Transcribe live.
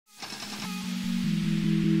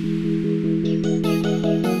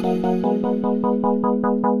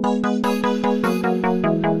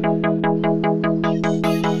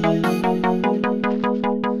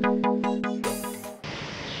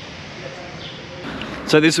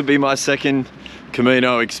So this would be my second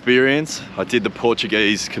Camino experience. I did the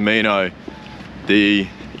Portuguese Camino, the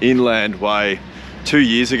inland way, 2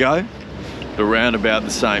 years ago, around about the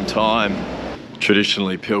same time.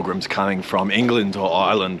 Traditionally, pilgrims coming from England or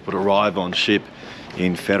Ireland would arrive on ship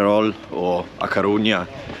in Ferrol or A Coruña,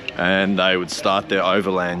 and they would start their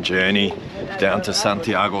overland journey down to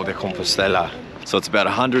Santiago De Compostella. So it's about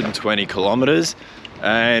 120 kilometers,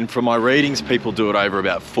 and from my readings, people do it over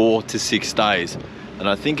about 4 to 6 days. And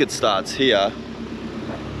I think it starts here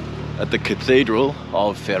at the Cathedral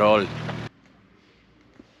of Ferrol.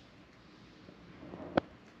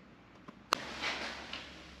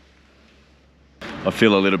 I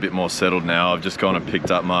feel a little bit more settled now. I've just gone and picked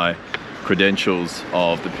up my credentials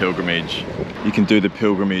of the pilgrimage. You can do the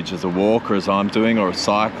pilgrimage as a walker, as I'm doing, or a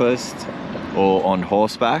cyclist, or on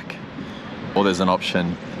horseback. Or there's an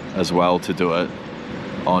option as well to do it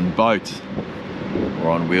on boat or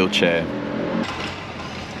on wheelchair.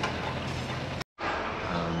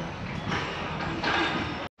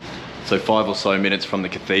 So 5 or so minutes from the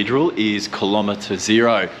cathedral is kilometre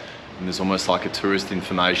 0, and there's almost like a tourist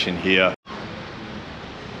information here.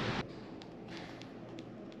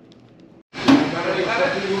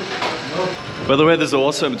 Well, the weather's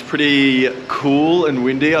awesome. It's pretty cool and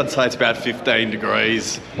windy. I'd say it's about 15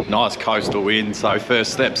 degrees, nice coastal wind. So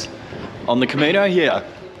first steps on the Camino here.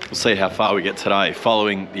 We'll see how far we get today,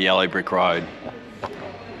 following the yellow brick road.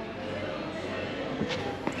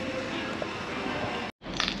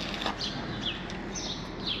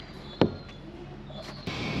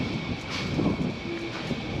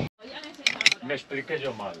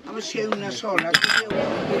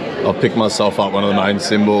 I'll pick myself up one of the main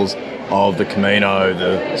symbols of the Camino,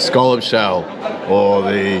 the scallop shell or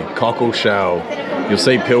the cockle shell. You'll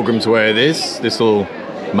see pilgrims wear this. This will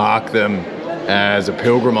mark them as a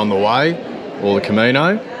pilgrim on the way, or the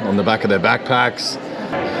Camino, on the back of their backpacks.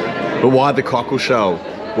 But why the cockle shell?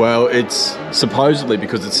 Well, it's supposedly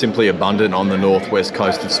because it's simply abundant on the northwest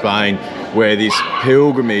coast of Spain, where this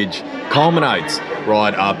pilgrimage culminates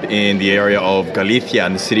right up in the area of Galicia,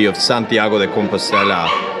 in the city of Santiago de Compostella.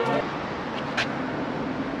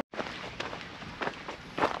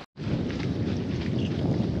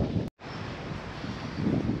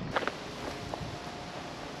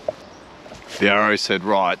 The arrow said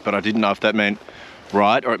right, but I didn't know if that meant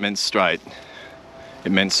right or it meant straight.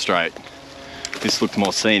 It meant straight. This looked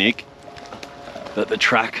more scenic, but the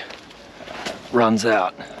track runs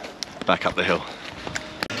out back up the hill.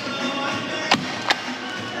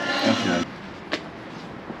 Okay.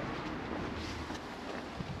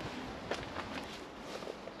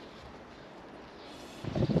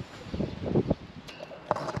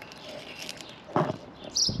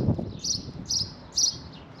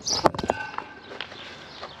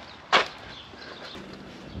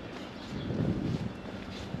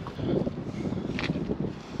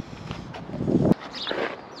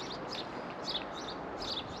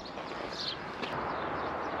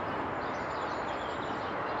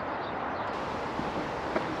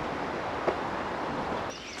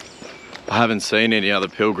 I haven't seen any other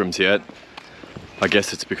pilgrims yet. I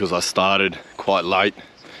guess it's because I started quite late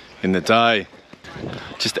in the day.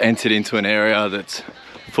 Just entered into an area that's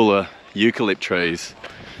full of eucalypt trees.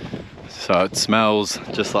 So it smells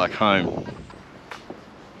just like home.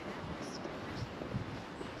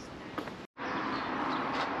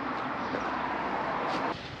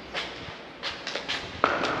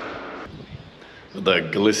 The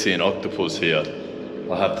Galician octopus here.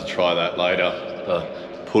 I'll have to try that later. The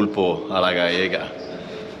pulpo a la gallega.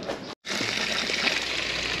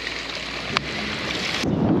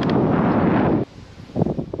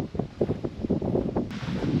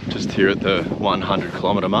 Just here at the 100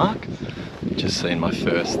 kilometre mark, just seen my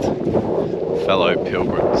first fellow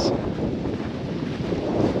pilgrims.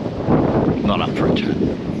 Not up for a chat.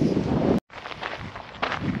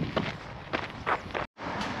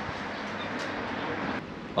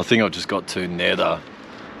 I think I've just got to Nether.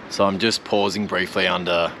 So I'm just pausing briefly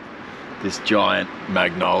under this giant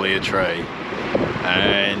magnolia tree,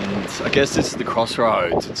 and I guess this is the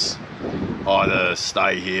crossroads. It's either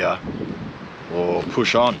stay here or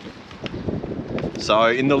push on. So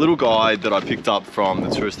in the little guide that I picked up from the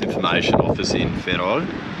tourist information office in Ferrol,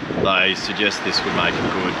 they suggest this would make a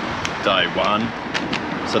good day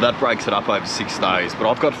 1. So that breaks it up over 6 days, but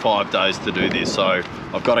I've got 5 days to do this, so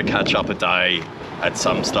I've got to catch up a day at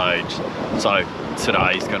some stage. So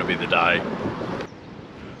today's going to be the day.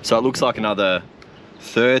 So it looks like another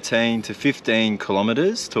 13 to 15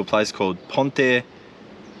 kilometers to a place called Ponte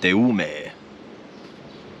de Ume.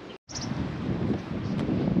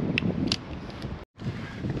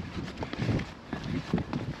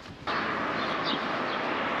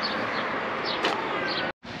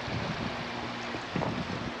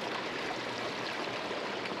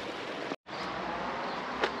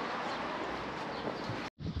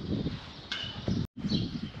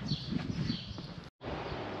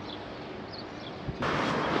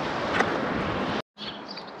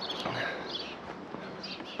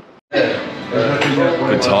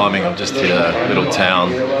 perfect timing. I've just hit a little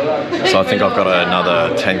town, so I think I've got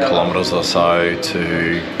another 10 kilometres or so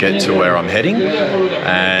to get to where I'm heading,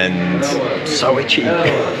 and I'm so itchy.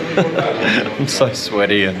 I'm so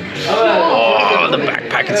sweaty, and the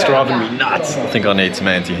backpack is driving me nuts. I think I need some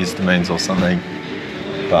antihistamines or something,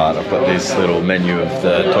 but I've got this little menu of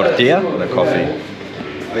the tortilla and the coffee.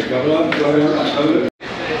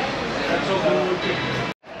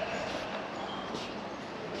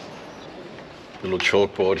 Little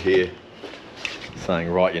chalkboard here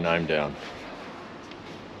saying write your name down.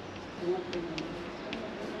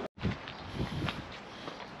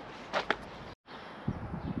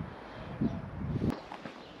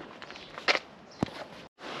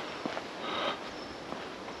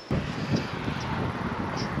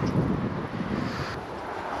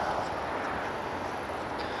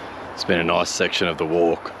 It's been a nice section of the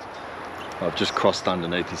walk. I've just crossed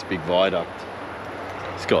underneath this big viaduct.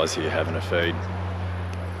 This guy's here having a feed.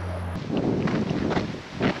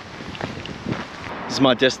 This is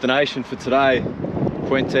my destination for today,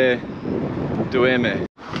 Puente Duerme.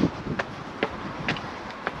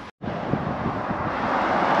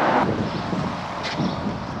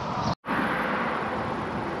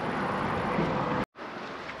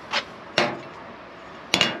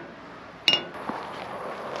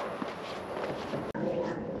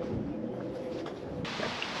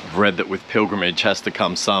 I've read that with pilgrimage has to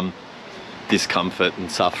come some discomfort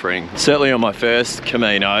and suffering. Certainly on my first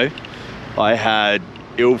Camino, I had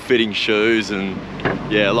ill-fitting shoes and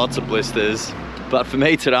yeah, lots of blisters. But for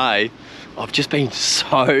me today, I've just been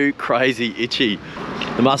so crazy itchy.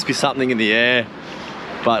 There must be something in the air,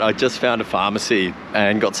 but I just found a pharmacy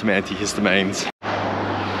and got some antihistamines.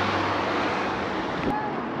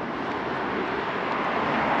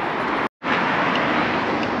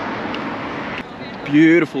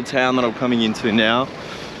 Beautiful town that I'm coming into now.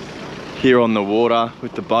 Here on the water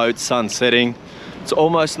with the boat, sun setting. It's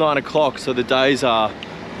almost 9 o'clock, so the days are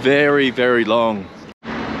very, very long.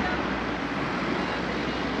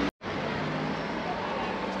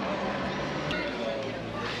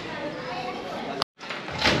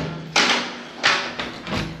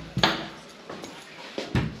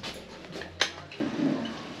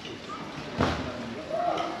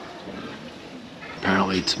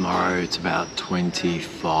 Apparently tomorrow it's about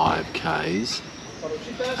 25 k's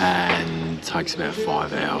and takes about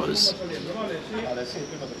 5 hours.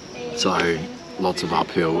 So lots of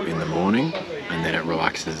uphill in the morning and then it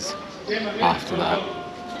relaxes after that.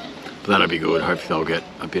 But that'll be good. Hopefully I'll get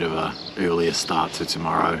a bit of a earlier start to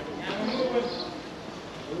tomorrow.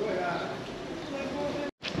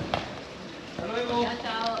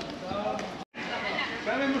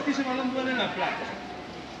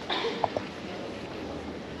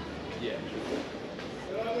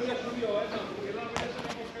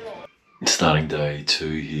 Starting day 2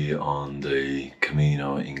 here on the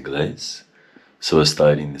Camino Ingles. So I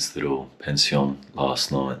stayed in this little pension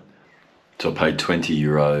last night. So I paid 20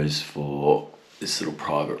 euros for this little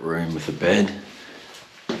private room with a bed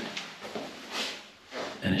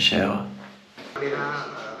and a shower.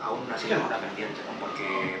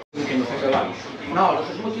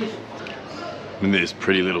 In this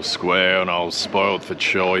pretty little square, and I was spoiled for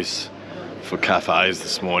choice for cafes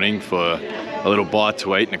this morning for a little bite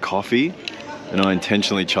to eat and a coffee. And I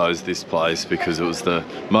intentionally chose this place because it was the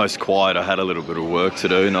most quiet. I had a little bit of work to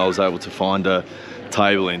do and I was able to find a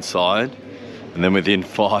table inside. And then within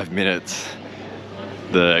 5 minutes,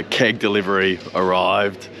 the keg delivery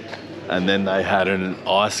arrived and then they had an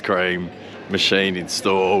ice cream machine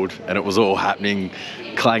installed and it was all happening,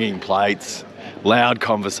 clanging plates, loud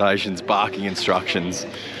conversations, barking instructions,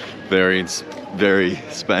 very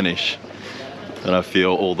Spanish. And I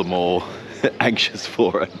feel all the more anxious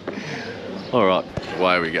for it. All right,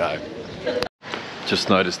 away we go. Just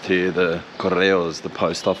noticed here the Correos, the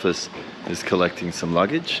post office, is collecting some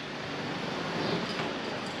luggage.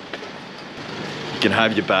 You can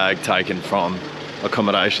have your bag taken from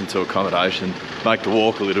accommodation to accommodation, make the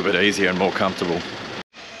walk a little bit easier and more comfortable.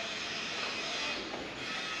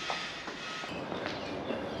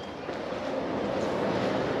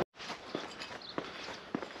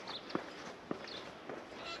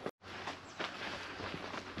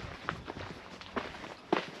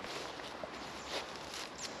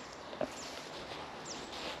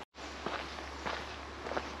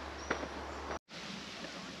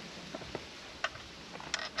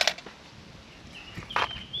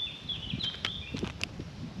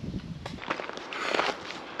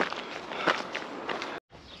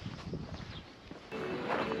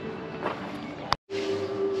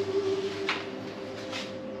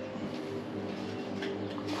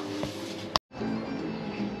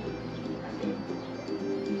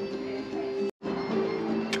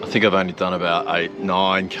 think I've only done about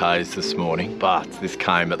 8-9 Ks this morning, but this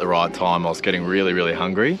came at the right time. I was getting really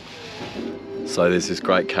hungry. So there's this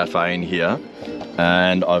great cafe in here,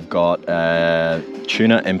 and I've got a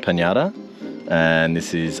tuna empanada, and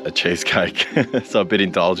this is a cheesecake. So a bit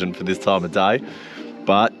indulgent for this time of day,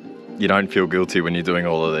 but you don't feel guilty when you're doing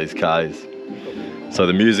all of these Ks. So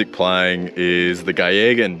the music playing is the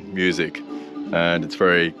Galician music, and it's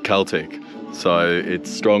very Celtic. So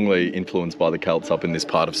it's strongly influenced by the Celts up in this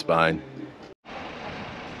part of Spain.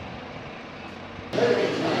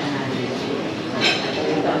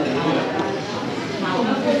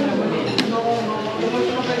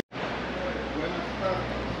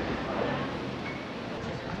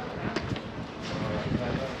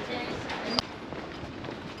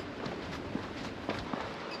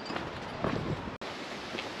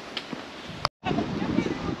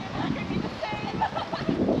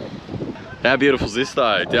 How beautiful is this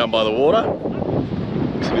though? Down by the water?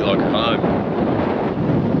 Looks a bit like home.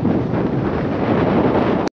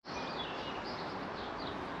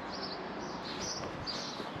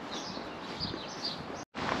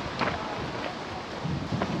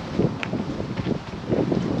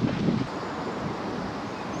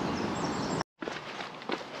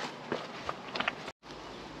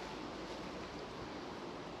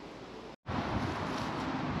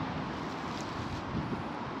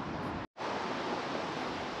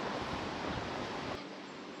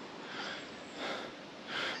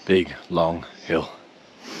 Big, long hill.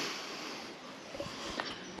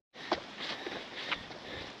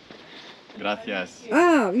 Gracias.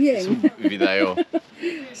 Ah, Es un bien. video.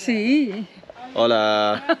 Sí.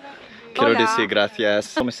 Hola. Quiero Hola. decir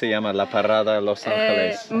gracias. ¿Cómo se llama la parada Los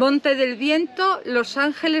Ángeles? Monte del Viento, Los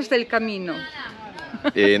Ángeles del Camino.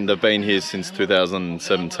 And they've been here since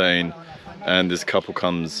 2017, and this couple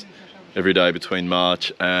comes every day between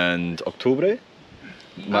March and October.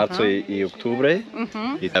 Marzo y Octubre.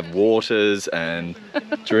 You have waters and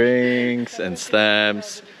drinks and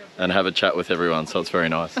stamps and have a chat with everyone, so it's very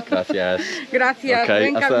nice. Gracias. Gracias,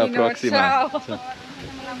 Okay, buen hasta la camino. próxima. Chao.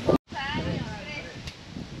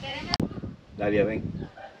 Dalia, ven.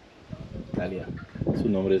 Dalia. ¿Su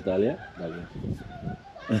nombre es Dalia? Dalia.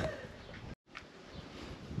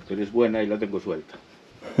 Pero es buena y la tengo suelta.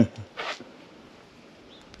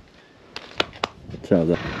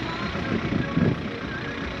 Ciao.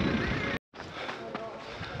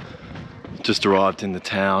 Just arrived in the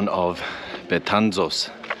town of Betanzos.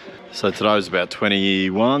 So today was about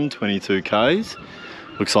 21, 22 Ks.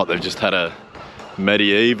 Looks like they've just had a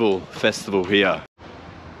medieval festival here.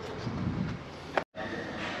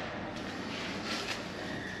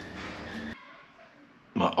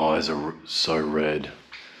 My eyes are so red.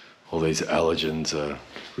 All these allergens are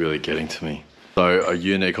really getting to me. So a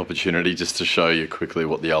unique opportunity just to show you quickly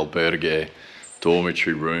what the albergue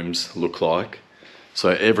dormitory rooms look like.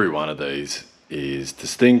 So every one of these is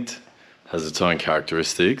distinct, has its own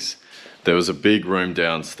characteristics. There was a big room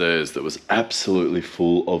downstairs that was absolutely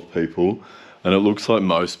full of people, and it looks like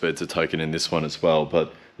most beds are taken in this one as well,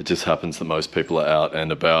 but it just happens that most people are out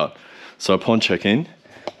and about. So upon check-in,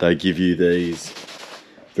 they give you these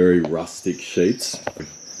very rustic sheets.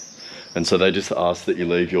 And so they just ask that you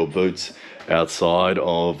leave your boots outside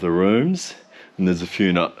of the rooms. And there's a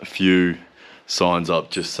few signs up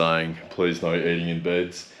just saying, please no eating in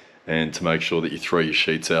beds, and to make sure that you throw your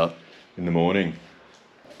sheets out in the morning.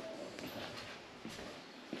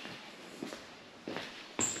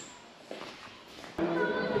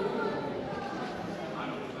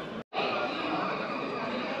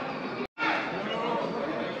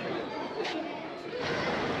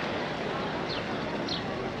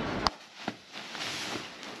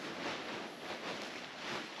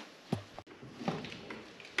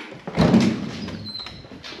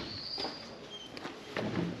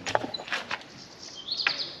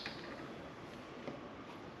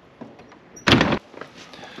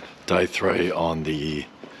 Day 3 on the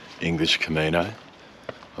English Camino.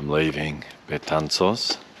 I'm leaving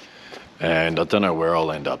Betanzos, and I don't know where I'll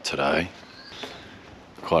end up today.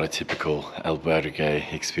 Quite a typical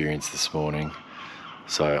albergue experience this morning.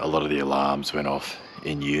 So a lot of the alarms went off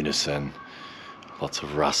in unison. Lots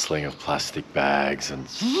of rustling of plastic bags and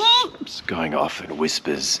going off in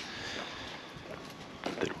whispers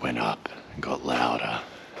that went up and got louder,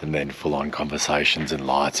 and then full-on conversations and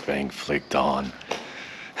lights being flicked on.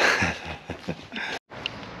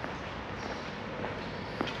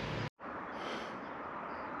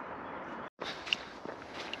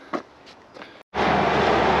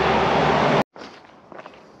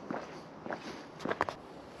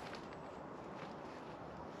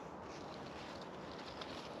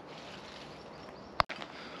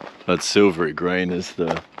 That silvery green is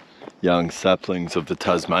the young saplings of the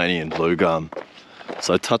Tasmanian blue gum.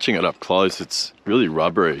 So touching it up close, it's really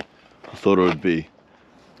rubbery. I thought it would be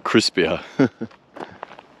crispier.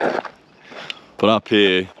 But up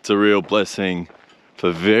here, it's a real blessing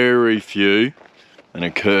for very few and a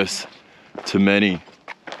curse to many.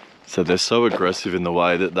 So they're so aggressive in the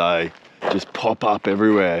way that they just pop up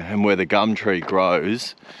everywhere, and where the gum tree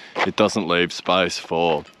grows, it doesn't leave space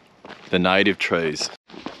for the native trees.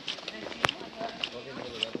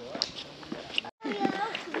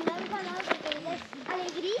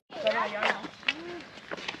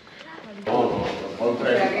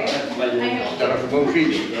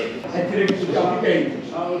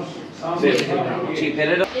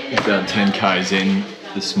 About 10 k's in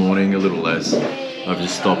this morning, a little less. I've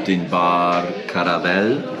just stopped in Bar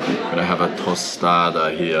Caradel. I'm gonna have a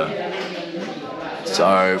tostada here.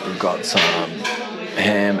 So we've got some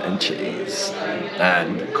ham and cheese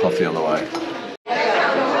and coffee on the way.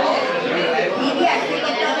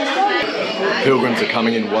 Pilgrims are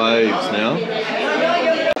coming in waves now.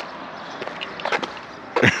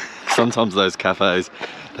 Sometimes those cafes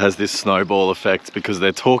has this snowball effect because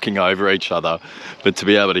they're talking over each other, but to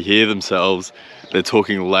be able to hear themselves, they're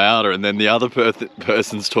talking louder, and then the other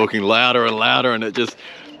person's talking louder and louder, and it just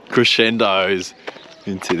crescendos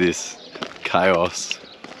into this chaos.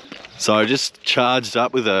 So I just charged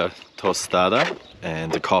up with a tostada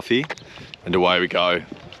and a coffee, and away we go.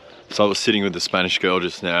 So I was sitting with the Spanish girl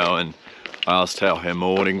just now, and I asked how her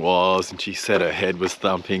morning was, and she said her head was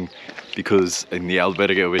thumping because in the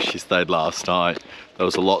albergue where she stayed last night, there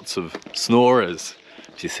was lots of snorers.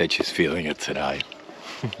 She said she's feeling it today.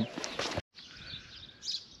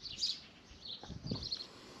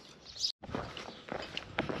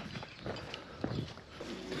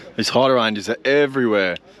 These hider ranges are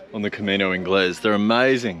everywhere on the Camino Ingles. They're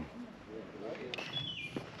amazing.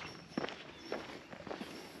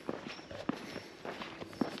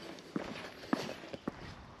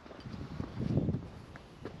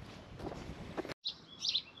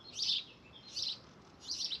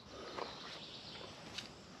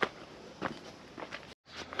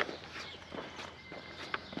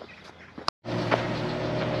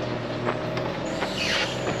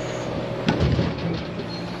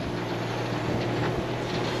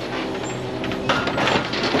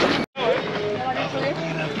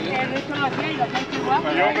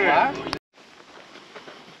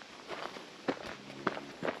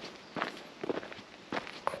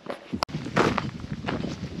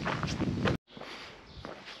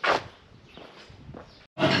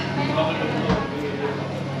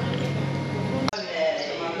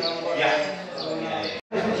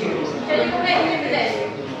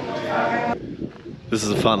 This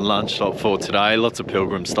is a fun lunch stop for today. Lots of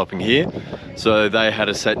pilgrims stopping here. So they had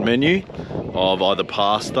a set menu of either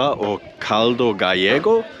pasta or caldo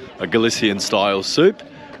gallego, a Galician style soup,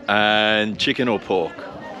 and chicken or pork.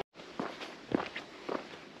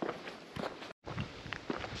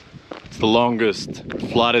 It's the longest,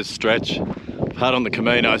 flattest stretch I've had on the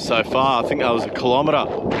Camino so far. I think that was 1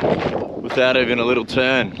 kilometre without even a little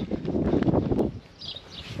turn.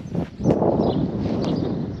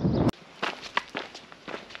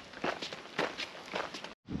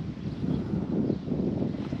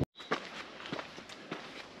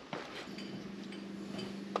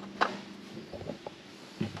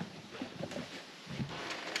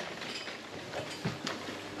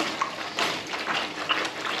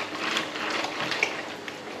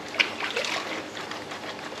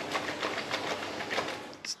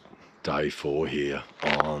 Day 4 here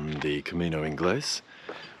on the Camino Ingles,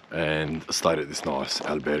 and I stayed at this nice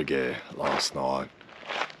albergue last night.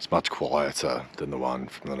 It's much quieter than the one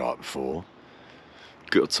from the night before.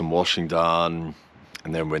 Got some washing done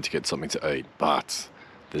and then went to get something to eat, but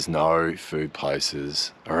there's no food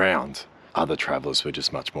places around. Other travellers were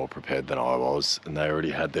just much more prepared than I was, and they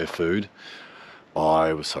already had their food.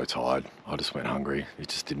 I was so tired, I just went hungry. It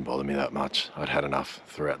just didn't bother me that much. I'd had enough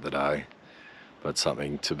throughout the day. But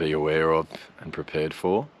something to be aware of and prepared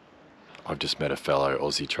for. I've just met a fellow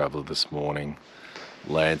Aussie traveller this morning,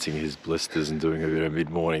 lancing his blisters and doing a bit of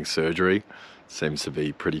mid-morning surgery. Seems to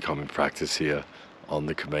be pretty common practice here on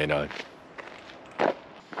the Camino.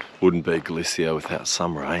 Wouldn't be Galicia without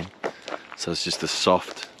some rain. So it's just a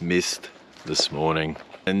soft mist this morning.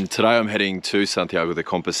 And today I'm heading to Santiago De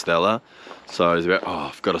Compostella. So it's about,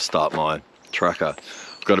 I've got to start my tracker.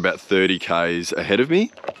 I've got about 30 k's ahead of me.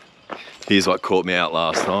 Here's what caught me out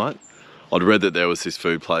last night. I'd read that there was this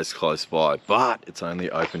food place close by, but it's only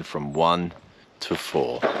open from 1 to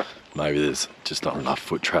 4. Maybe there's just not enough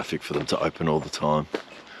foot traffic for them to open all the time.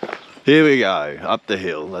 Here we go, up the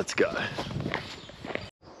hill, let's go.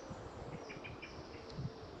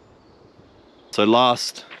 So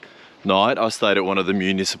last night I stayed at one of the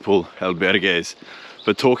municipal albergues,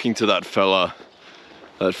 but talking to that fellow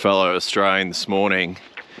Australian this morning,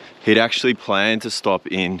 he'd actually planned to stop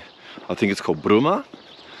in, I think it's called Bruma,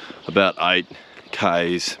 about 8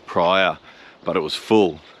 k's prior, but it was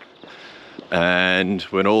full. And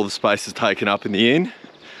when all the space is taken up in the inn,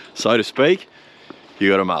 so to speak, you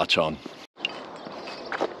got to march on.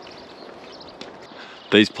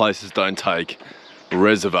 These places don't take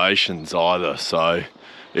reservations either, so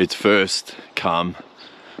it's first come,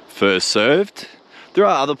 first served. There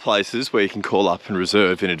are other places where you can call up and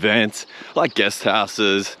reserve in advance, like guest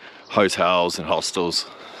houses, hotels and hostels.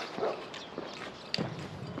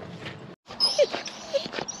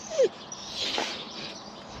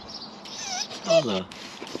 Hola.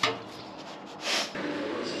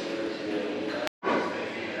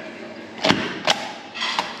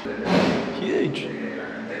 Huge.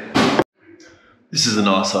 This is a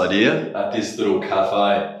nice idea. At this little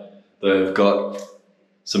cafe, they've got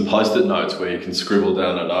some post-it notes where you can scribble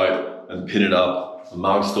down a note and pin it up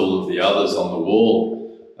amongst all of the others on the wall.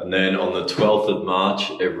 And then on the 12th of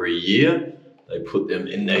March every year, they put them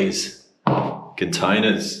in these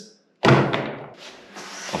containers.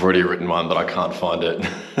 I've already written one, but I can't find it.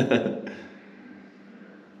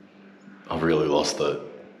 I've really lost it.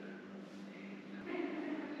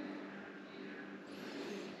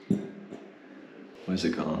 Where's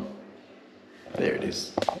it gone? There it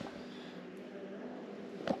is.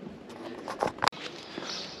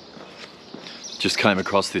 Just came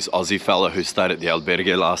across this Aussie fella who stayed at the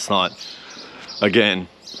albergue last night again,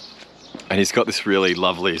 and he's got this really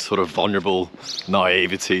lovely sort of vulnerable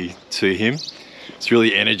naivety to him. He's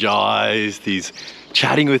really energized, he's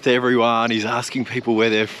chatting with everyone, he's asking people where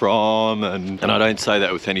they're from, and I don't say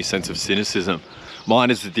that with any sense of cynicism.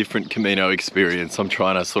 Mine is a different Camino experience. I'm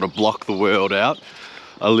trying to sort of block the world out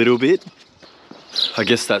a little bit. I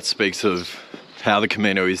guess that speaks of how the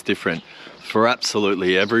Camino is different for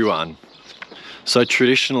absolutely everyone. So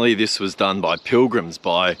traditionally this was done by pilgrims,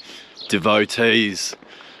 by devotees,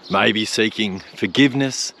 maybe seeking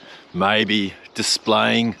forgiveness, maybe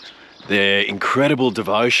displaying their incredible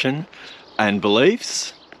devotion and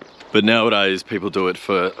beliefs. But nowadays people do it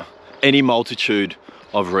for any multitude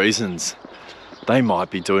of reasons. They might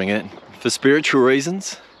be doing it for spiritual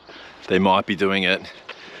reasons. They might be doing it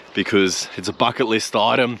because it's a bucket list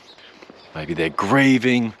item. Maybe they're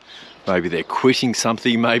grieving, maybe they're quitting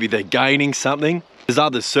something, maybe they're gaining something. There's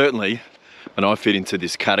others certainly, and I fit into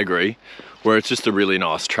this category, where it's just a really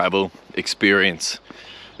nice travel experience.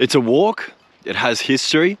 It's a walk, it has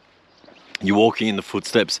history. You're walking in the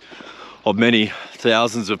footsteps of many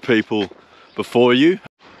thousands of people before you.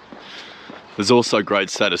 There's also great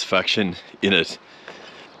satisfaction in it.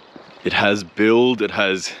 It has build, it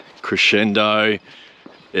has crescendo,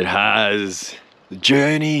 it has the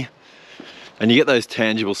journey, and you get those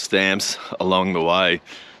tangible stamps along the way.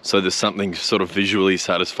 So there's something sort of visually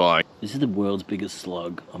satisfying. This is the world's biggest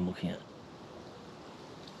slug I'm looking at.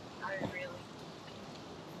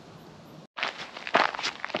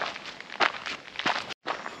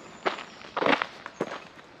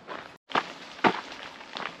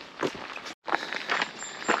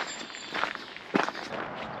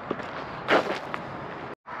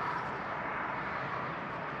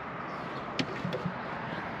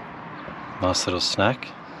 Nice little snack.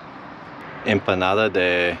 Empanada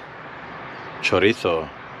de chorizo,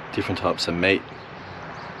 different types of meat.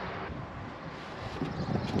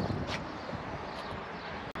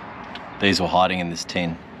 These were hiding in this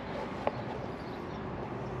tin.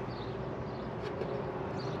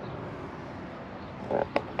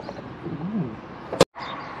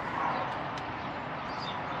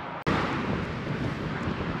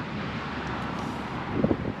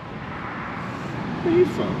 Where are you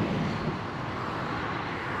from?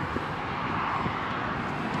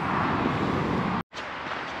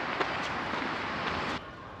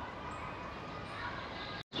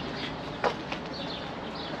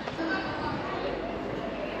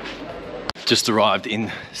 Just arrived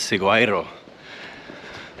in Sigüenza.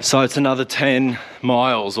 So it's another 10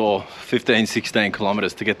 miles or 15, 16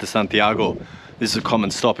 kilometers to get to Santiago. This is a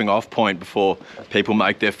common stopping off point before people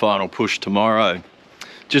make their final push tomorrow.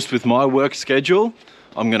 Just with my work schedule,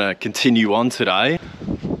 I'm gonna continue on today.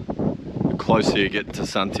 The closer you get to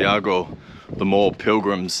Santiago, the more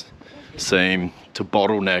pilgrims seem to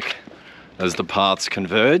bottleneck as the paths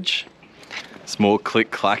converge. It's more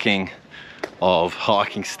click-clacking of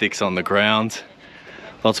hiking sticks on the ground.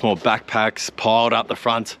 Lots more backpacks piled up the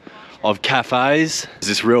front of cafes. There's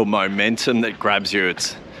this real momentum that grabs you.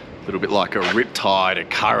 It's a little bit like a riptide, a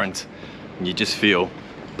current, and you just feel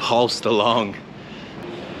pulsed along.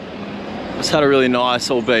 Just had a really nice,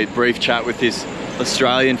 albeit brief chat with this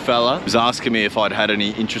Australian fella. He was asking me if I'd had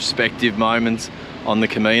any introspective moments on the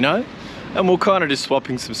Camino, and we're kind of just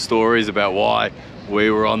swapping some stories about why we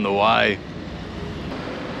were on the way.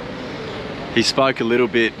 He spoke a little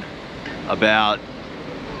bit about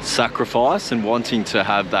sacrifice and wanting to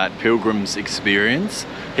have that pilgrim's experience.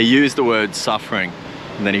 He used the word suffering,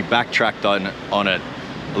 and then he backtracked on it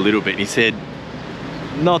a little bit. He said,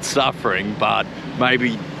 not suffering, but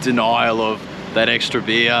maybe denial of that extra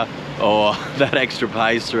beer or that extra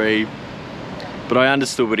pastry. But I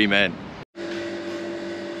understood what he meant.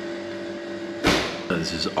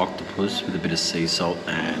 This is octopus with a bit of sea salt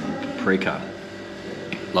and paprika.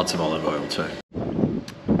 Lots of olive oil too.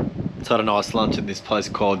 Let's had a nice lunch at this place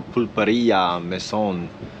called Pulperia Maison,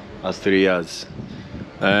 Asturias,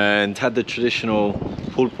 and had the traditional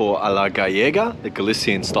pulpo a la gallega, the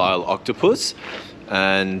Galician style octopus,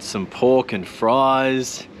 and some pork and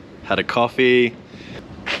fries. Had a coffee.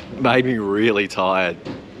 Made me really tired.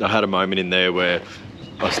 I had a moment in there where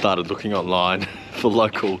I started looking online for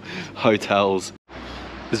local hotels.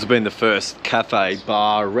 This has been the first cafe,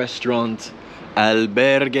 bar, restaurant,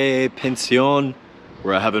 albergue, pension,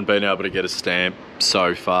 where I haven't been able to get a stamp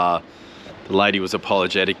so far. The lady was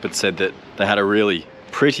apologetic but said that they had a really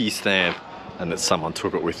pretty stamp and that someone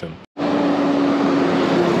took it with them.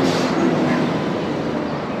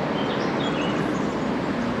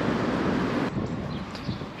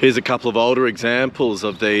 Here's a couple of older examples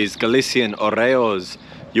of these Galician oreos.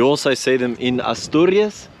 You also see them in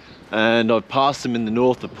Asturias, and I've passed them in the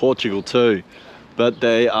north of Portugal too. But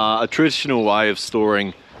they are a traditional way of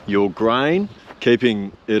storing your grain,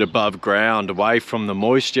 keeping it above ground, away from the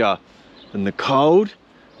moisture and the cold,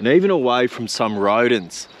 and even away from some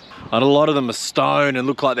rodents. And a lot of them are stone and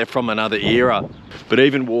look like they're from another era. But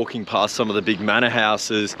even walking past some of the big manor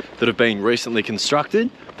houses that have been recently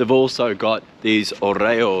constructed, they've also got these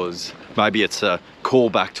oreos. Maybe it's a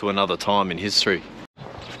callback to another time in history.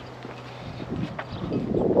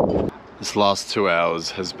 This last 2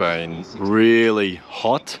 hours has been really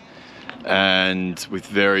hot and with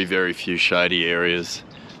very, very few shady areas.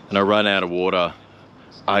 And I ran out of water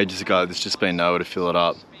ages ago. There's just been nowhere to fill it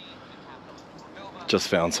up. Just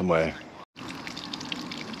found somewhere.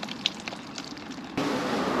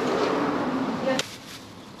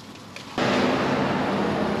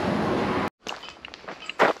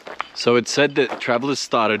 So it's said that travellers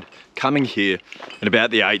started coming here in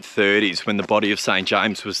about the 830s when the body of St.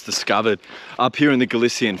 James was discovered up here in the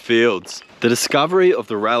Galician fields. The discovery of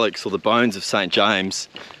the relics or the bones of St. James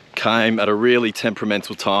came at a really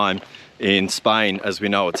temperamental time in Spain as we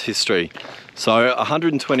know its history. So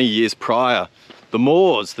 120 years prior, the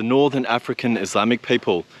Moors, the northern African Islamic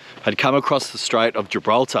people, had come across the Strait of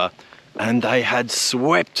Gibraltar and they had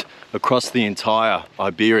swept across the entire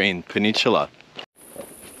Iberian Peninsula.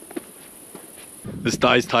 This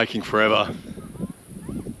day's taking forever.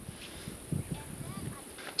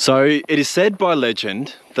 So it is said by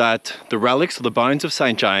legend that the relics or the bones of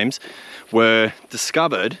St. James were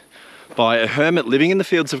discovered by a hermit living in the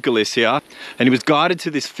fields of Galicia, and he was guided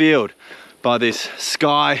to this field by this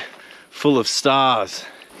sky full of stars.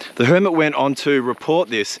 The hermit went on to report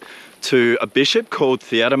this to a bishop called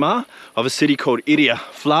Theodemar of a city called Iria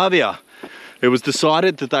Flavia. It was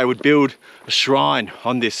decided that they would build a shrine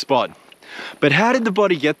on this spot. But how did the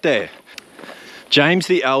body get there? James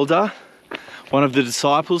the Elder, one of the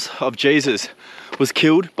disciples of Jesus, was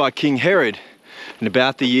killed by King Herod in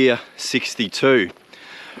about the year 62.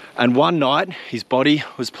 And one night his body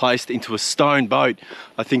was placed into a stone boat,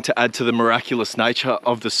 I think to add to the miraculous nature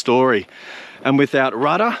of the story. And without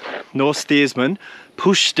rudder nor steersman,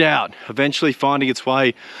 pushed out, eventually finding its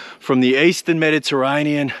way from the eastern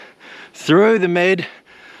Mediterranean through the Med,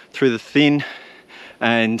 through the thin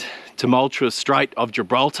and tumultuous Strait of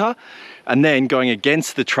Gibraltar, and then going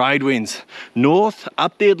against the trade winds north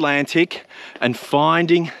up the Atlantic and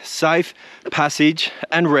finding safe passage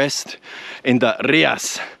and rest in the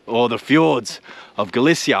Rias, or the fjords of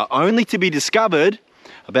Galicia, only to be discovered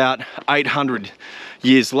about 800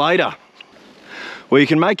 years later. Well, you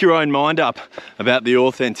can make your own mind up about the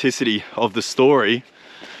authenticity of the story,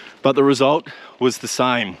 but the result was the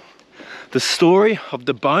same. The story of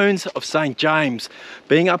the bones of St. James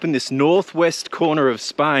being up in this northwest corner of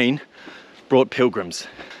Spain brought pilgrims.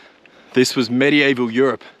 This was medieval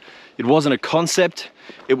Europe. It wasn't a concept,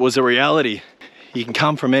 it was a reality. You can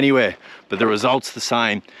come from anywhere, but the result's the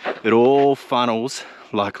same. It all funnels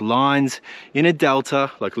like lines in a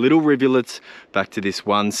delta, like little rivulets, back to this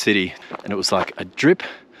one city. And it was like a drip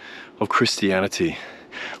of Christianity.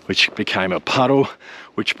 which became a puddle,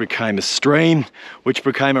 which became a stream, which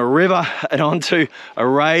became a river, and onto a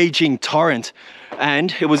raging torrent.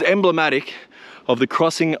 And it was emblematic of the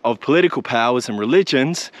crossing of political powers and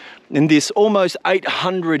religions in this almost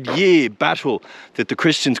 800-year battle that the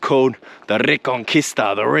Christians called the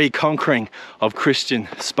Reconquista, the reconquering of Christian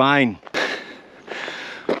Spain.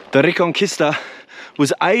 The Reconquista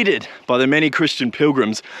was aided by the many Christian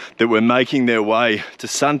pilgrims that were making their way to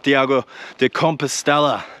Santiago De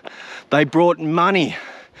Compostella. They brought money,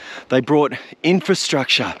 they brought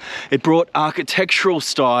infrastructure, it brought architectural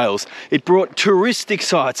styles, it brought touristic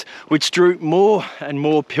sites which drew more and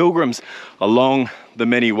more pilgrims along the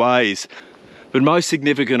many ways. But most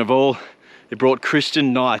significant of all, it brought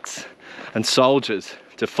Christian knights and soldiers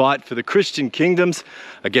to fight for the Christian kingdoms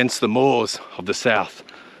against the Moors of the south.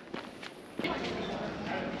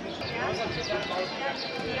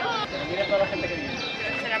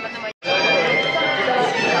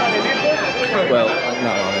 Well,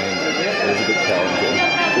 no, I mean, it was a bit challenging.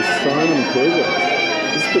 There's so many pilgrims.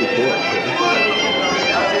 It's pretty cool, actually.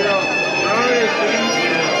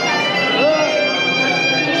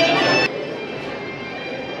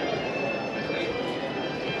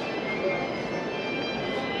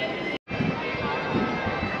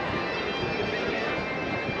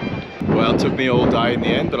 Well, it took me all day in the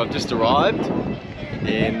end, but I've just arrived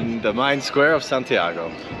in the main square of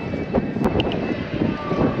Santiago.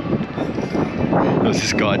 There was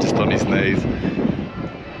this guy just on his knees.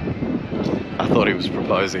 I thought he was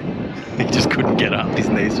proposing. He just couldn't get up, his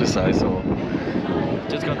knees were so sore.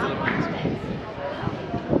 Just got to the main square.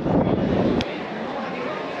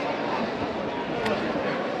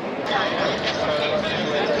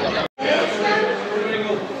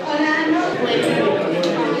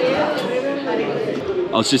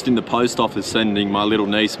 I was just in the post office sending my little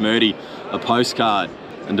niece Murdy a postcard,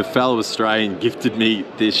 and a fellow Australian gifted me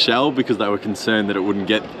this shell because they were concerned that it wouldn't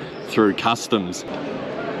get through customs.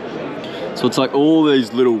 So it's like all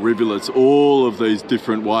these little rivulets, all of these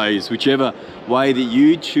different ways, whichever way that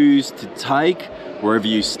you choose to take, wherever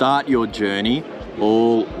you start your journey,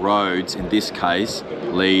 all roads in this case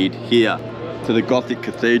lead here to the Gothic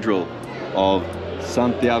Cathedral of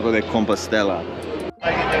Santiago de Compostella.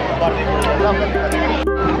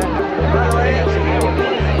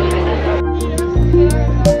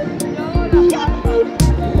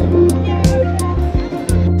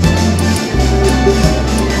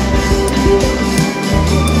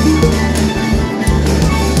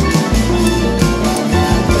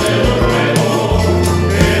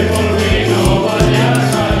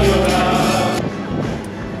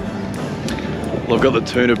 I've got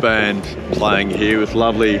the tuna band playing here with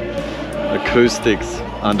lovely acoustics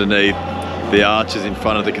underneath the arches in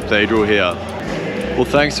front of the cathedral here. Well,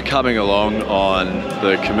 thanks for coming along on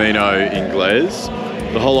the Camino Ingles.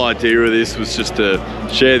 The whole idea of this was just to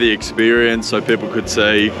share the experience so people could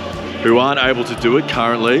see, who aren't able to do it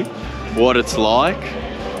currently, what it's like,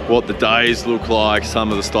 what the days look like,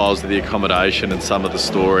 some of the styles of the accommodation, and some of the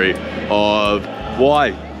story of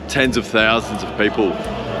why tens of thousands of people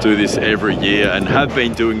do this every year and have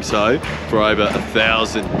been doing so for over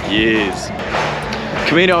 1,000 years.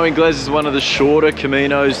 Camino Ingles is one of the shorter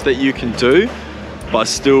Caminos that you can do by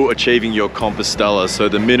still achieving your Compostela. So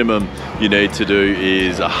the minimum you need to do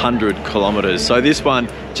is 100 kilometres. So this one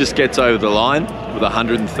just gets over the line with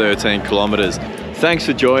 113 kilometres. Thanks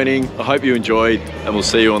for joining. I hope you enjoyed, and we'll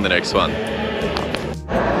see you on the next one.